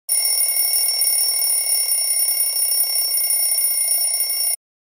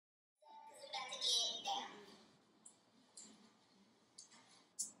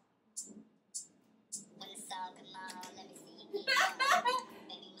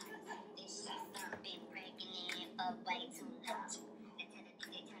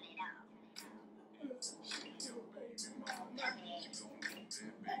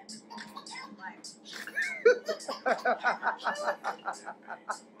Hey,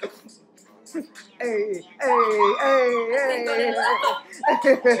 hey,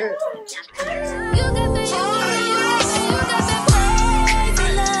 hey, hey.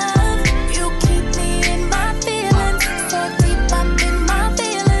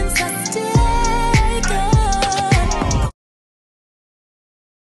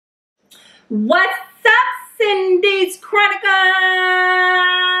 What's up, Cindy's Chronicles?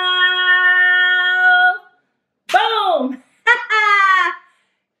 Boom!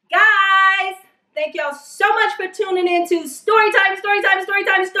 Guys, thank y'all so much for tuning in to Story Time, Story Time, Story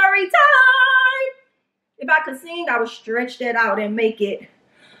Time, Story Time. If I could sing, I would stretch that out and make it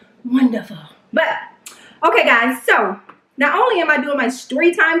wonderful. But, okay guys, so not only am I doing my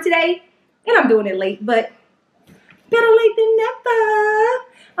story time today, and I'm doing it late, but better late than never.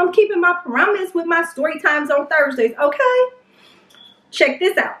 I'm keeping my promise with my story times on Thursdays, okay? Check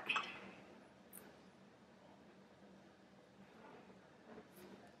this out.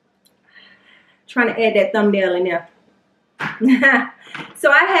 Trying to add that thumbnail in there.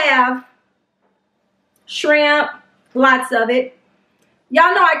 So I have shrimp, lots of it.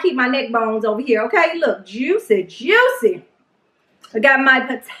 Y'all know I keep my neck bones over here, okay? Look, juicy, juicy. I got my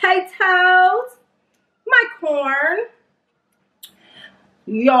potatoes, my corn.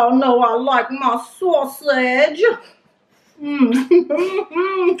 Y'all know I like my sausage.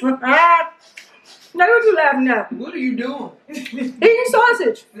 Now what you laughing at? What are you doing? Eating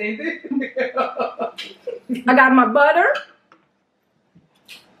sausage. I got my butter.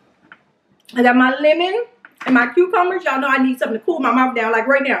 I got my lemon and my cucumbers. Y'all know I need something to cool my mouth down, like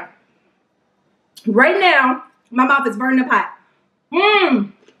right now. Right now, my mouth is burning up hot.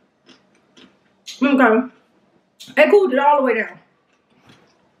 Okay. I cooled it all the way down.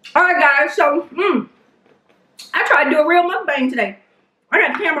 Alright guys, so I tried to do a real mukbang today. I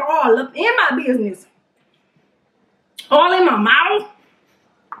got the camera all up in my business. All in my mouth.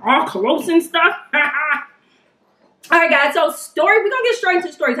 All close and stuff. Alright guys, so we're gonna get straight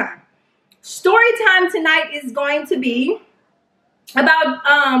into story time. Story time tonight is going to be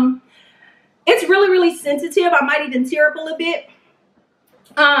about it's really, really sensitive. I might even tear up a little bit.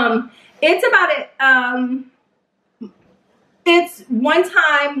 It's about it. It's one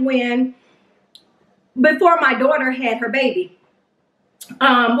time before my daughter had her baby.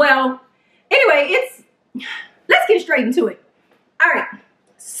 Well, anyway, let's get straight into it. All right.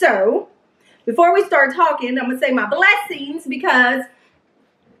 So, before we start talking, I'm going to say my blessings because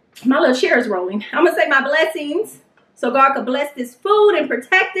my little chair is rolling. I'm going to say my blessings so God could bless this food and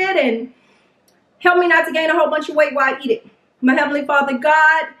protect it and help me not to gain a whole bunch of weight while I eat it. My Heavenly Father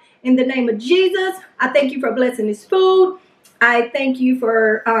God, in the name of Jesus, I thank you for blessing this food. I thank you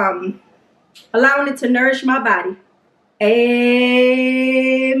for allowing it to nourish my body. Amen.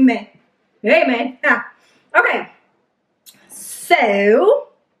 Amen. Okay. So,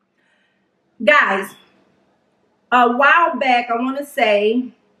 guys, a while back, I want to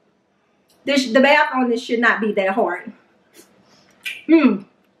say, the bath on this should not be that hard. Shrimp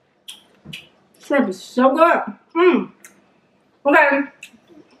is so good. Okay.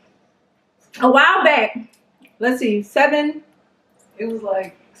 A while back, let's see, It was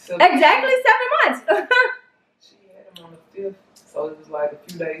like exactly 7 months. She had him on the 5th, so it was like a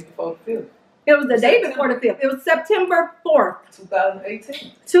few days before the 5th. It was the day before the 5th. It was September 4th.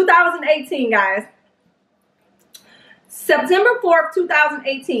 2018. 2018, guys. September 4th,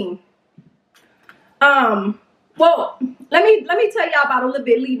 2018. Well, let me tell y'all about a little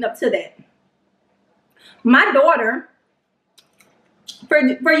bit leading up to that. My daughter, for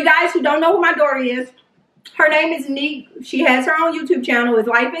you guys who don't know who my daughter is, her name is Nique. She has her own YouTube channel. It's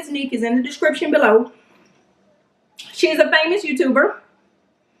Life is Nique. It's in the description below. She's a famous YouTuber.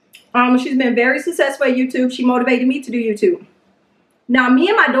 She's been very successful at YouTube. She motivated me to do YouTube. Now, me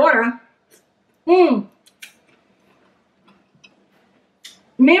and my daughter, me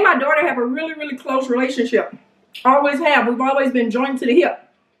and my daughter have a really, really close relationship. Always have. We've always been joined to the hip.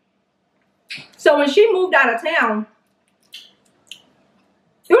 So when she moved out of town,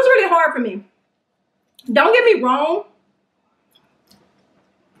 it was really hard for me. Don't get me wrong.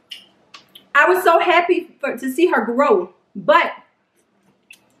 I was so happy to see her grow.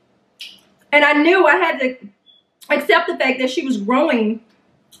 And I knew I had to accept the fact that she was growing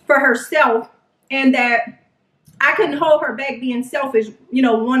for herself and that I couldn't hold her back being selfish, you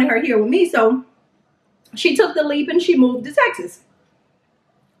know, wanting her here with me. So she took the leap and she moved to Texas.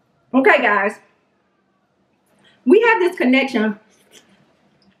 Okay, guys. We have this connection.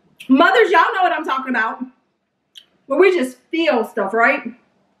 Mothers, y'all know what I'm talking about. Where we just feel stuff, right?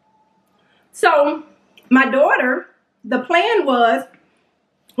 So, my daughter, the plan was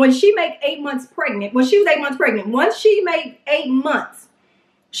when she made 8 months pregnant, when she was 8 months pregnant, once she made 8 months,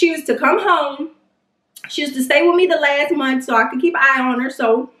 she used to come home. She used to stay with me the last month so I could keep an eye on her.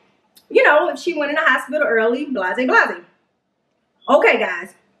 So, you know, if she went in the hospital early, blase, blase. Okay,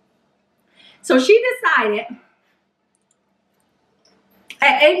 guys. So she decided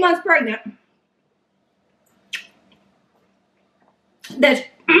at 8 months pregnant that,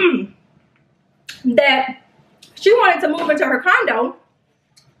 that she wanted to move into her condo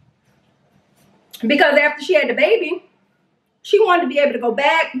because after she had the baby, she wanted to be able to go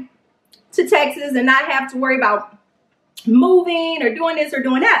back to Texas and not have to worry about moving or doing this or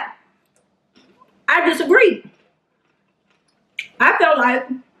doing that. I disagreed. I felt like,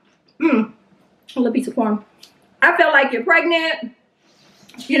 a little piece of corn. I felt like you're pregnant.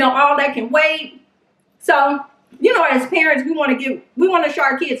 You know, all that can wait. So, you know, as parents, we want to show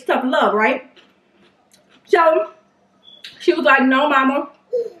our kids tough love, right? So she was like, no, mama,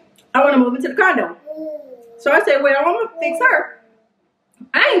 I want to move into the condo. So I said, well, I'm going to fix her.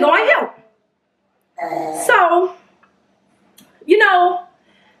 I ain't going to help. So, you know,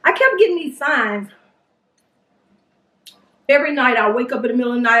 I kept getting these signs. Every night I wake up in the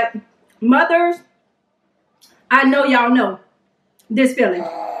middle of the night. Mothers, I know y'all know this feeling.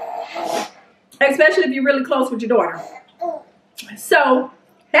 Especially if you're really close with your daughter. So,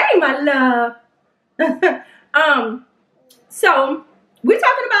 hey, my love. So, we're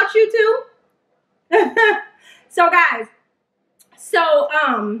talking about you too. So, guys. So,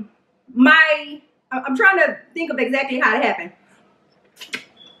 I'm trying to think of exactly how it happened.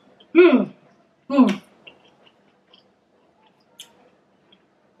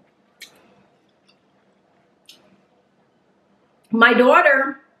 My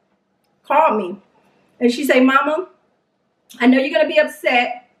daughter called me and she said, Mama, I know you're going to be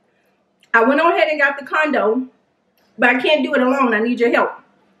upset. I went on ahead and got the condo, but I can't do it alone. I need your help.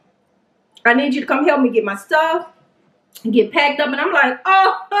 I need you to come help me get my stuff and get packed up. And I'm like,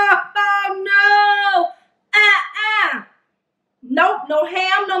 oh no. Nope, no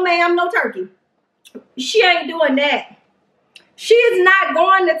ham, no ma'am, no turkey. She ain't doing that. She is not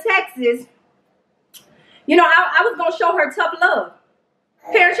going to Texas. You know, I was going to show her tough love.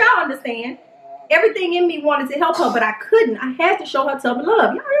 Parents, y'all understand. Everything in me wanted to help her, but I couldn't. I had to show her tough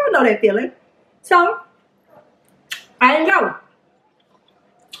love. Y'all know that feeling. So, I didn't go.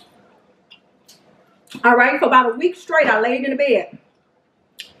 All right, for about a week straight, I laid in the bed.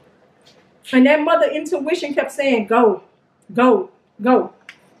 And that mother intuition kept saying, go, go, go.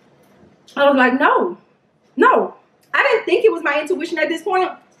 I was like, no, no. I didn't think it was my intuition at this point.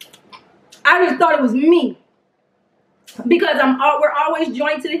 I just thought it was me. Because we're always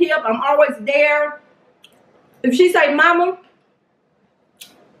joined to the hip. I'm always there. If she say, Mama,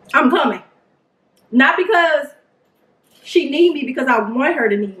 I'm coming. Not because she need me, because I want her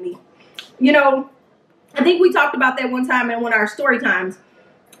to need me. You know, I think we talked about that one time in one of our story times.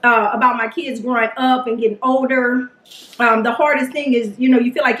 About my kids growing up and getting older. The hardest thing is, you know,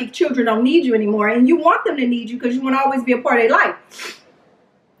 you feel like your children don't need you anymore. And you want them to need you because you want to always be a part of their life.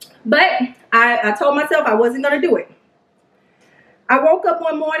 But I told myself I wasn't going to do it. I woke up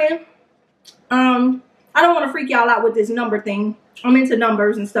one morning. I don't want to freak y'all out with this number thing. I'm into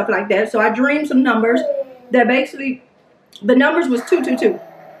numbers and stuff like that. So I dreamed some numbers that basically, the numbers was 222.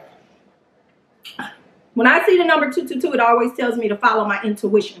 When I see the number 222, it always tells me to follow my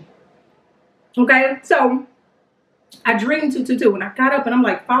intuition. Okay, so I dreamed 222. When I got up and I'm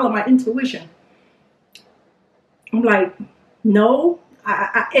like, follow my intuition. I'm like, no.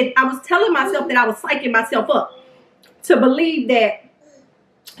 I was telling myself that I was psyching myself up to believe that,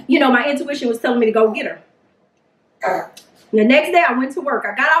 you know, my intuition was telling me to go get her. The next day I went to work.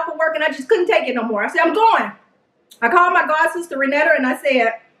 I got off of work and I just couldn't take it no more. I said, I'm going. I called my god sister Renetta and I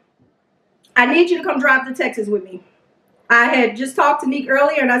said, I need you to come drive to Texas with me. I had just talked to Nique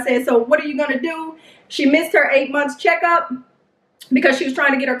earlier and I said, so what are you going to do? She missed her 8 months checkup because she was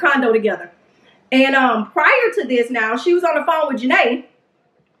trying to get her condo together. And prior to this now, she was on the phone with Janae.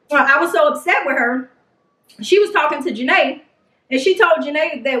 I was so upset with her. She was talking to Janae and she told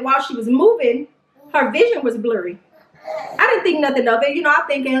Janae that while she was moving, her vision was blurry. I didn't think nothing of it. You know, I'm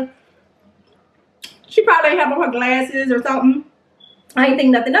thinking she probably have on her glasses or something. I didn't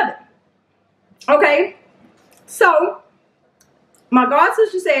think nothing of it. Okay, so my god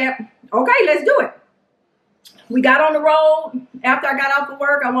sister said, okay, let's do it. We got on the road. After I got off of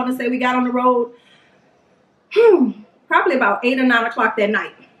work, I want to say we got on the road probably about 8 or 9 o'clock that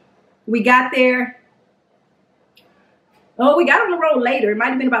night. We got there. Oh, we got on the road later. It might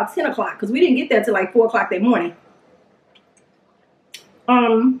have been about 10 o'clock because we didn't get there till like 4 o'clock that morning.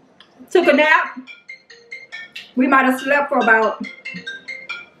 Took a nap. We might have slept for about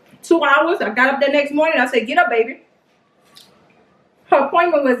 2 hours. I got up the next morning. I said, get up, baby. Her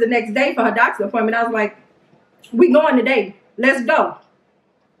appointment was the next day for her doctor's appointment. I was like, we going today. Let's go.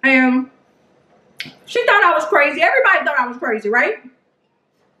 And she thought I was crazy. Everybody thought I was crazy, right?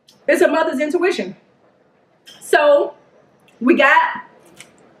 It's a mother's intuition. So we got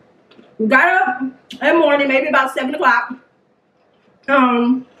up in the morning, maybe about 7 o'clock.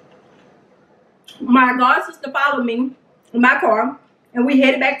 My god sister followed me in my car, and we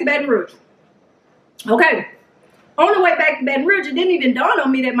headed back to Baton Rouge. Okay. On the way back to Baton Rouge, it didn't even dawn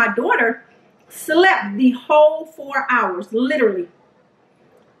on me that my daughter slept the whole 4 hours, literally.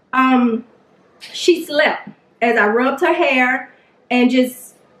 She slept as I rubbed her hair and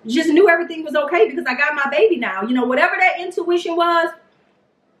just knew everything was okay because I got my baby now. You know, whatever that intuition was,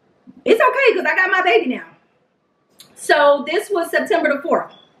 it's okay because I got my baby now. So this was September the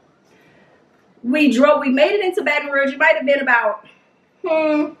 4th. We made it into Baton Rouge. It might have been about,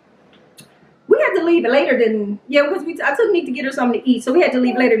 we had to leave later than, because I took Nique to get her something to eat. So we had to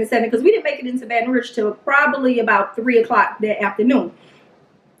leave later than 7 because we didn't make it into Baton Rouge till probably about 3 o'clock that afternoon.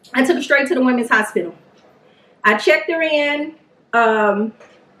 I took her straight to the women's hospital. I checked her in,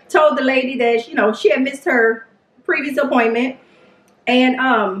 told the lady that, you know, she had missed her previous appointment.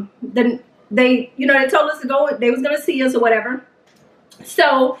 And they told us to go, they was going to see us or whatever.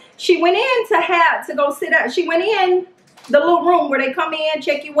 So she went in to go sit down. She went in the little room where they come in,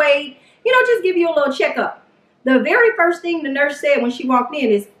 check your weight, you know, just give you a little checkup. The very first thing the nurse said when she walked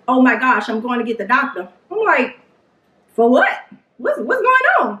in is, oh my gosh, I'm going to get the doctor. I'm like, for what? What's going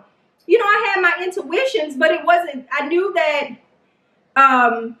on? You know, I had my intuitions, but it wasn't, I knew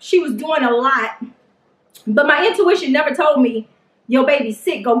that she was doing a lot, but my intuition never told me, your baby's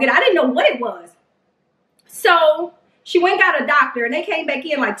sick, go get it. I didn't know what it was. So she went and got a doctor, and they came back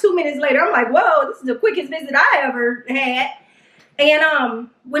in like 2 minutes later. I'm like, whoa, this is the quickest visit I ever had. And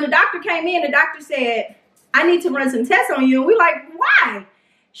when the doctor came in, the doctor said, I need to run some tests on you. And we're like, why?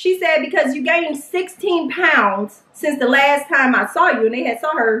 She said, because you gained 16 pounds since the last time I saw you. And they had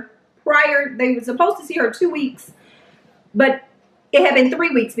saw her prior. They were supposed to see her 2 weeks, but it had been 3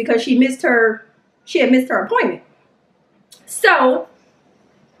 weeks because she had missed her appointment. So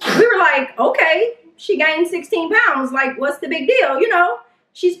we were like, okay, she gained 16 pounds. Like, what's the big deal? You know,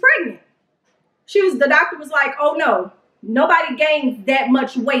 she's pregnant. The doctor was like, oh no, nobody gains that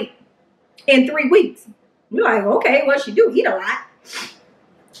much weight in 3 weeks. We're like, okay, what she do? Eat a lot.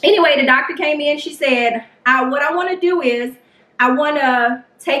 Anyway, the doctor came in. She said, what I want to do is I want to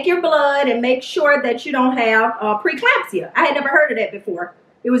take your blood and make sure that you don't have preeclampsia. I had never heard of that before.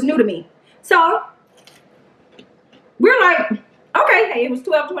 It was new to me. So we're like, okay, hey, it was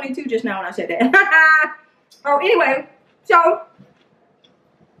 12:22 just now when I said that. Oh, anyway, so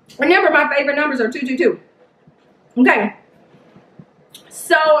remember my favorite numbers are 222. Okay.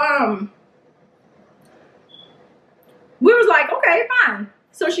 So we was like, okay, fine.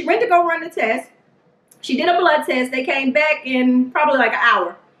 So she went to go run the test. She did a blood test. They came back in probably like an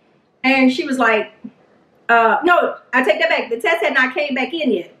hour. And she was like, no, I take that back. The test had not came back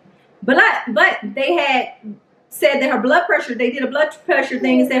in yet. But they had said that her blood pressure, they did a blood pressure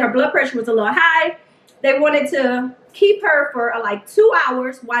thing and said her blood pressure was a little high. They wanted to keep her for like 2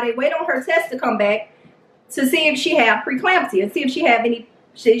 hours while they wait on her test to come back to see if she had preeclampsia and see if she had any,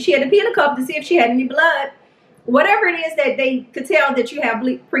 she had to pee in a cup to see if she had any blood, whatever it is that they could tell that you have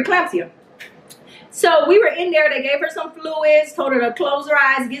preeclampsia. So we were in there, they gave her some fluids, told her to close her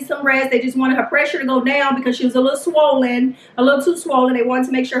eyes, get some rest. They just wanted her pressure to go down because she was a little swollen, a little too swollen. They wanted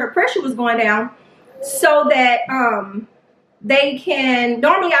to make sure her pressure was going down so that they can,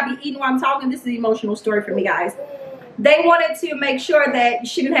 normally I'll be eating while I'm talking. This is an emotional story for me, guys. They wanted to make sure that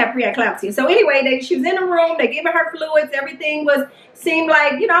she didn't have preeclampsia. So anyway, she was in the room, they gave her fluids, everything seemed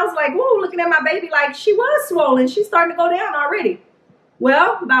like, you know, I was like, whoa, looking at my baby like she was swollen. She's starting to go down already.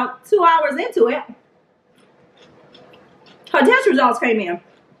 Well, about 2 hours into it, her test results came in.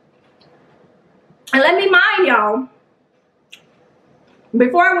 And let me mind y'all,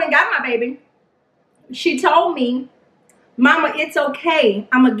 before I went and got my baby, she told me, Mama, it's okay.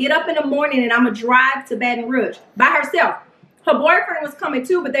 I'm going to get up in the morning and I'm going to drive to Baton Rouge by herself. Her boyfriend was coming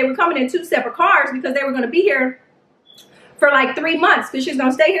too, but they were coming in 2 separate cars because they were going to be here for like 3 months because she was going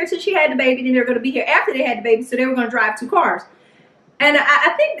to stay here till she had the baby. Then they were going to be here after they had the baby, so they were going to drive 2 cars. And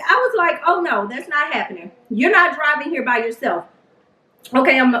I think I was like, oh no, that's not happening. You're not driving here by yourself.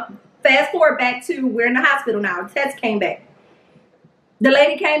 Okay, I'm fast forward back to, we're in the hospital now. The test came back. The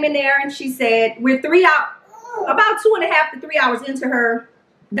lady came in there and she said, we're about 2.5 to 3 hours into her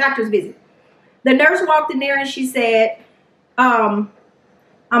doctor's visit. The nurse walked in there and she said,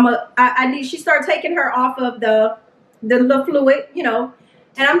 she started taking her off of the fluid, you know,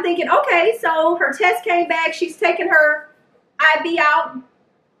 And I'm thinking, okay, so her test came back. She's taking her IV out,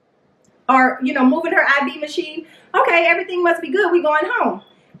 or, you know, moving her IV machine. Okay, everything must be good. We going home.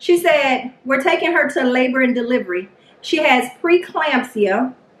 She said, we're taking her to labor and delivery. She has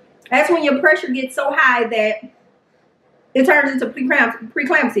preeclampsia. That's when your pressure gets so high that it turns into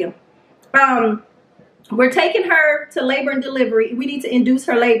preeclampsia. We're taking her to labor and delivery. We need to induce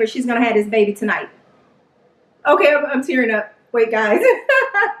her labor. She's going to have this baby tonight. Okay, I'm tearing up. Wait, guys.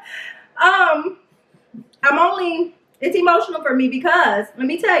 It's emotional for me because, let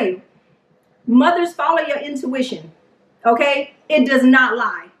me tell you, mothers, follow your intuition. Okay? It does not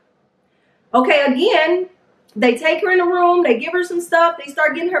lie. Okay, again, they take her in the room, they give her some stuff, they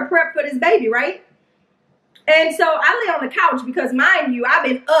start getting her prepped for this baby, right? And so I lay on the couch because, mind you, I've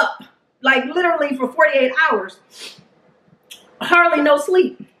been up like literally for 48 hours. Hardly no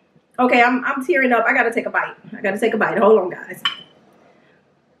sleep. Okay, I'm tearing up. I gotta take a bite. Hold on, guys.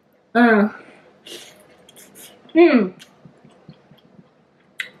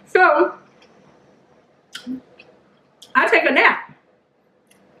 So I take a nap.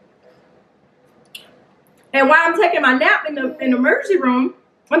 And while I'm taking my nap in the emergency room,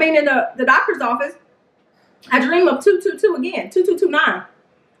 I mean in the doctor's office, I dream of 222 again, 2229,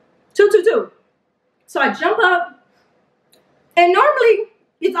 222. So I jump up, and normally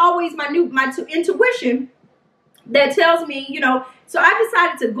it's always my intuition that tells me, you know. So I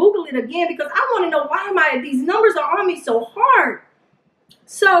decided to Google it again because I want to know why these numbers are on me so hard.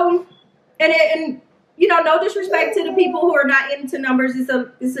 So, and you know, no disrespect to the people who are not into numbers.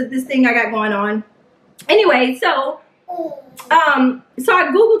 It's this thing I got going on. Anyway, so I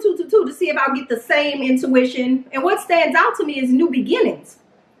Googled 222 to see if I'll get the same intuition. And what stands out to me is new beginnings.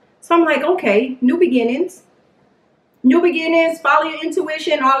 So I'm like, okay, new beginnings, follow your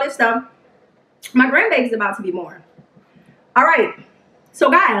intuition, all this stuff. My grandbaby's about to be born. All right.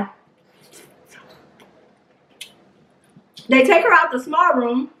 So, guys, they take her out the small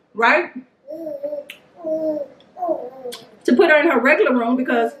room, right? To put her in her regular room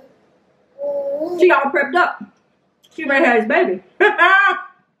because she all prepped up. She ready to have this baby.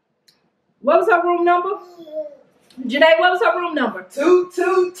 What was her room number? Janae, what was her room number?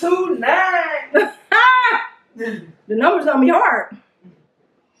 2229. The numbers on me hard.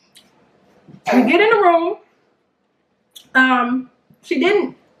 We get in the room. She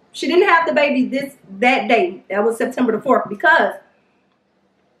didn't have the baby that day. That was September the 4th because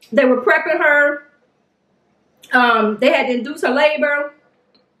they were prepping her. They had to induce her labor.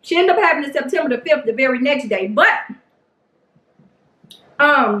 She ended up having it September the 5th, the very next day. But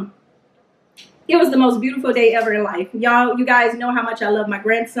it was the most beautiful day ever in life. Y'all, you guys know how much I love my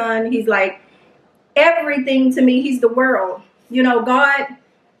grandson. He's like everything to me. He's the world. You know, God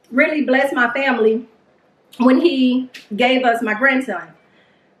really blessed my family when he gave us my grandson.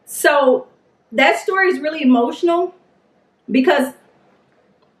 So that story is really emotional because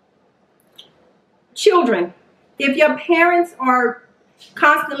children, if your parents are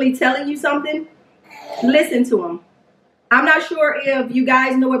constantly telling you something, listen to them. I'm not sure if you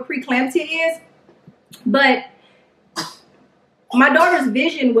guys know what preeclampsia is, but my daughter's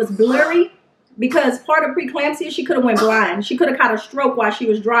vision was blurry because part of preeclampsia, she could have went blind. She could have caught a stroke while she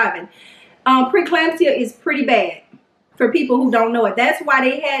was driving. Preeclampsia is pretty bad for people who don't know it. That's why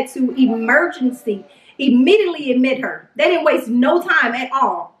they had to immediately admit her. They didn't waste no time at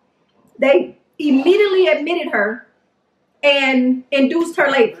all. They immediately admitted her and induced her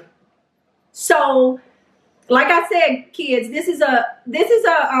labor. So, like I said, kids, this is a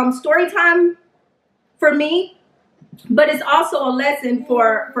story time for me, but it's also a lesson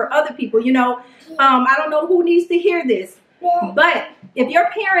for other people. You know, I don't know who needs to hear this, but if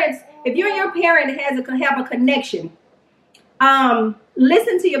you and your parent have a connection,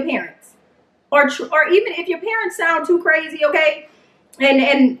 listen to your parents, or even if your parents sound too crazy, okay.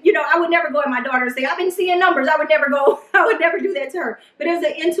 And you know, I would never go at my daughter and say, I've been seeing numbers. I would never do that to her. But it was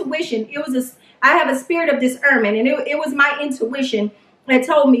an intuition. I have a spirit of discernment, and it was my intuition that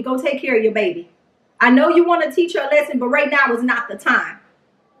told me, go take care of your baby. I know you want to teach her a lesson, but right now is not the time.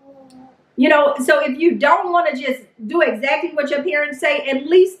 You know, so if you don't want to just do exactly what your parents say, at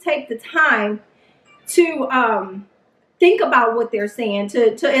least take the time to think about what they're saying,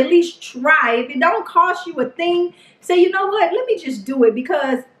 to at least try. If it don't cost you a thing, say, you know what, let me just do it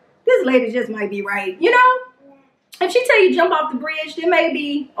because this lady just might be right. You know, if she tell you jump off the bridge, then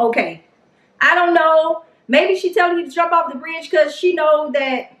maybe okay. I don't know. Maybe she telling you to jump off the bridge because she know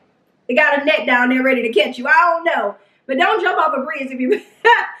that they got a net down there ready to catch you. I don't know. But don't jump off a bridge if you...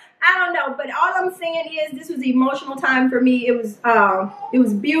 I don't know. But all I'm saying is this was an emotional time for me. It was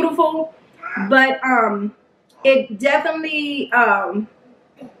beautiful. But it definitely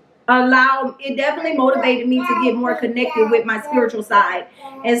it definitely motivated me to get more connected with my spiritual side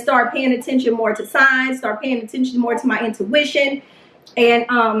and start paying attention more to signs, start paying attention more to my intuition. And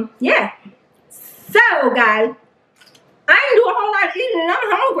yeah. So guys, I didn't do a whole lot of eating and I'm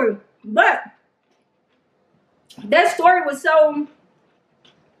hungry, but that story was so,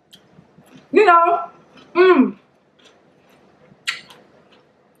 you know,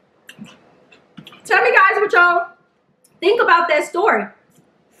 Tell me guys what y'all think about that story.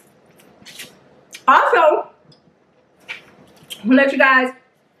 Also, I'm gonna let you guys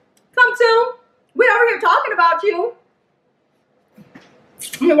come to. We're over here talking about you.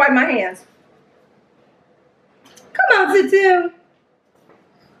 Let me wipe my hands. Come on, Tutu.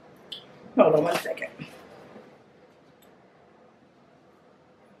 Hold on 1 second.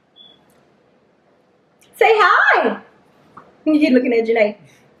 Say hi. You're looking at Janae.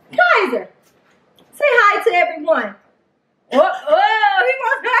 Kaiser. Say hi to everyone. Oh,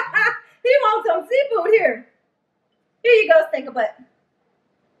 he wants some seafood here. Here you go, stink a butt.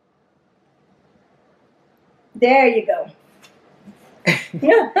 There you go. Guys,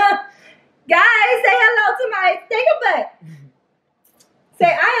 say hello to my stink a butt. Say,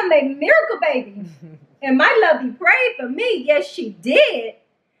 I am a miracle baby. And my lovey prayed for me. Yes, she did.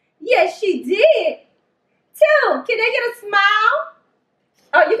 Yes, she did. Too. Can they get a smile?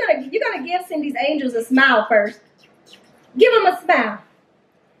 Oh, you're gonna give Cindy's angels a smile first. Give them a smile.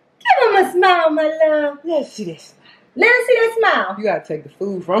 Give them a smile, my love. Let's see this. Let us see that smile. You gotta take the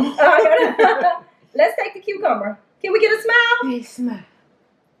food from them. Let's take the cucumber. Can we get a smile? Really smile.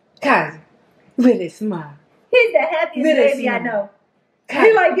 Kaiser, really smile. He's the happiest baby I know.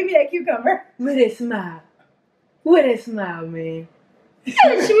 He like, give me that cucumber. Really smile. Really smile, man. You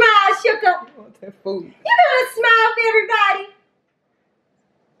gotta smile, sugar. I want that food. You gotta smile for everybody.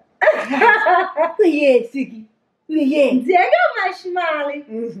 Yeah, Siggy. Yeah. There go my smiley.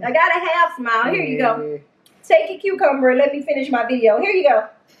 I got a half smile. Here you go. Take your cucumber and let me finish my video. Here you go.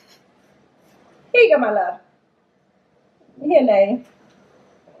 Here you go, my love. Here, Nay.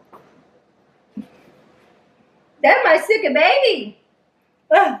 That's my sicker baby.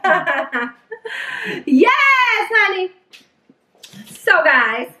 Yes, honey. So,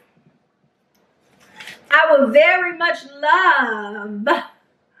 guys, I would very much love.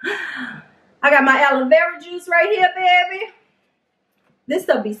 I got my aloe vera juice right here, baby. This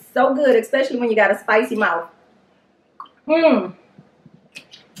stuff be so good, especially when you got a spicy mouth. Sorry,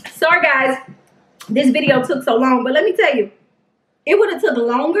 guys, this video took so long, but let me tell you, it would have took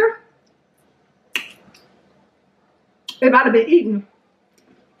longer if I'd have been eating.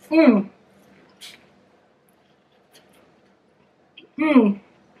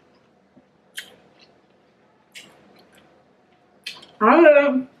 I don't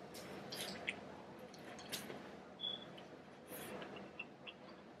know.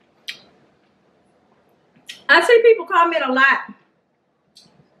 I see people comment a lot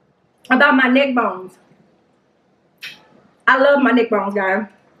about my neck bones. I love my neck bones, guys.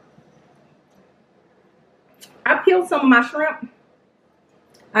 I peeled some of my shrimp.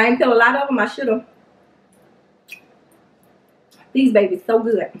 I ain't peeled a lot of them. I should have. These babies so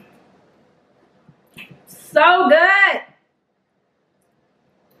good. So good.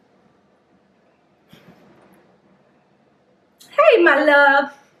 Hey, my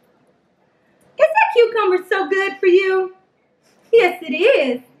love. Is that cucumber so good for you? Yes, it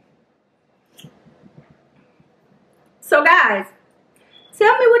is. So, guys,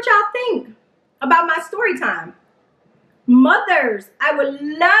 tell me what y'all think about my story time. Mothers, I would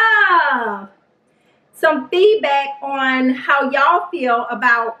love some feedback on how y'all feel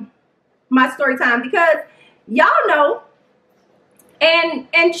about my story time, because y'all know, and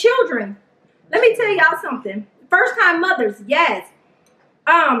children. Let me tell y'all something. First time mothers, yes.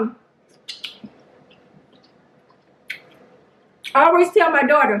 I always tell my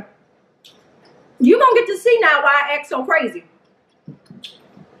daughter, you gonna get to see now why I act so crazy.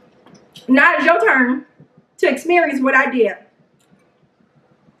 Now it's your turn to experience what I did.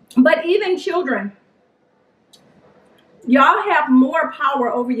 But even children, y'all have more power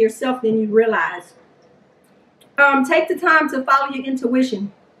over yourself than you realize. Take the time to follow your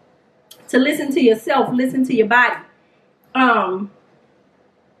intuition, to listen to yourself, listen to your body.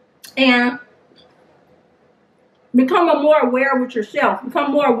 And become more aware with yourself.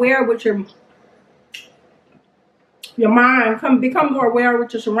 Become more aware with your mind. Become more aware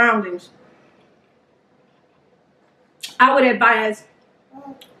with your surroundings. I would advise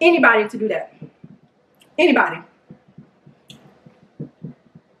anybody to do that. Anybody.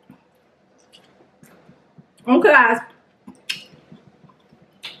 Okay, guys.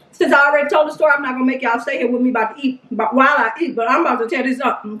 Since I I already told the story. I'm not gonna make y'all stay here with me about to eat, but while I eat. But I'm about to tear this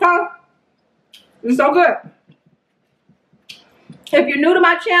up. Okay? It's so good. If you're new to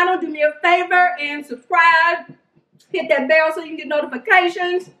my channel, do me a favor and subscribe. Hit that bell so you can get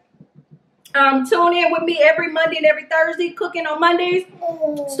notifications. Tune in with me every Monday and every Thursday. Cooking on Mondays.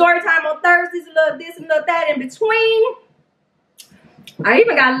 Story time on Thursdays. A little this and a little that in between. I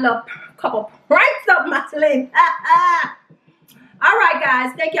even got a little couple pranks up my sleeve. All right,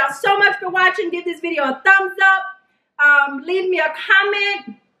 guys. Thank y'all so much for watching. Give this video a thumbs up. Leave me a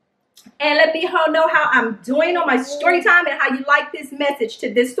comment. And let me know how I'm doing on my story time and how you like this message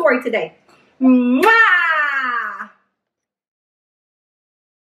to this story today. Mwah!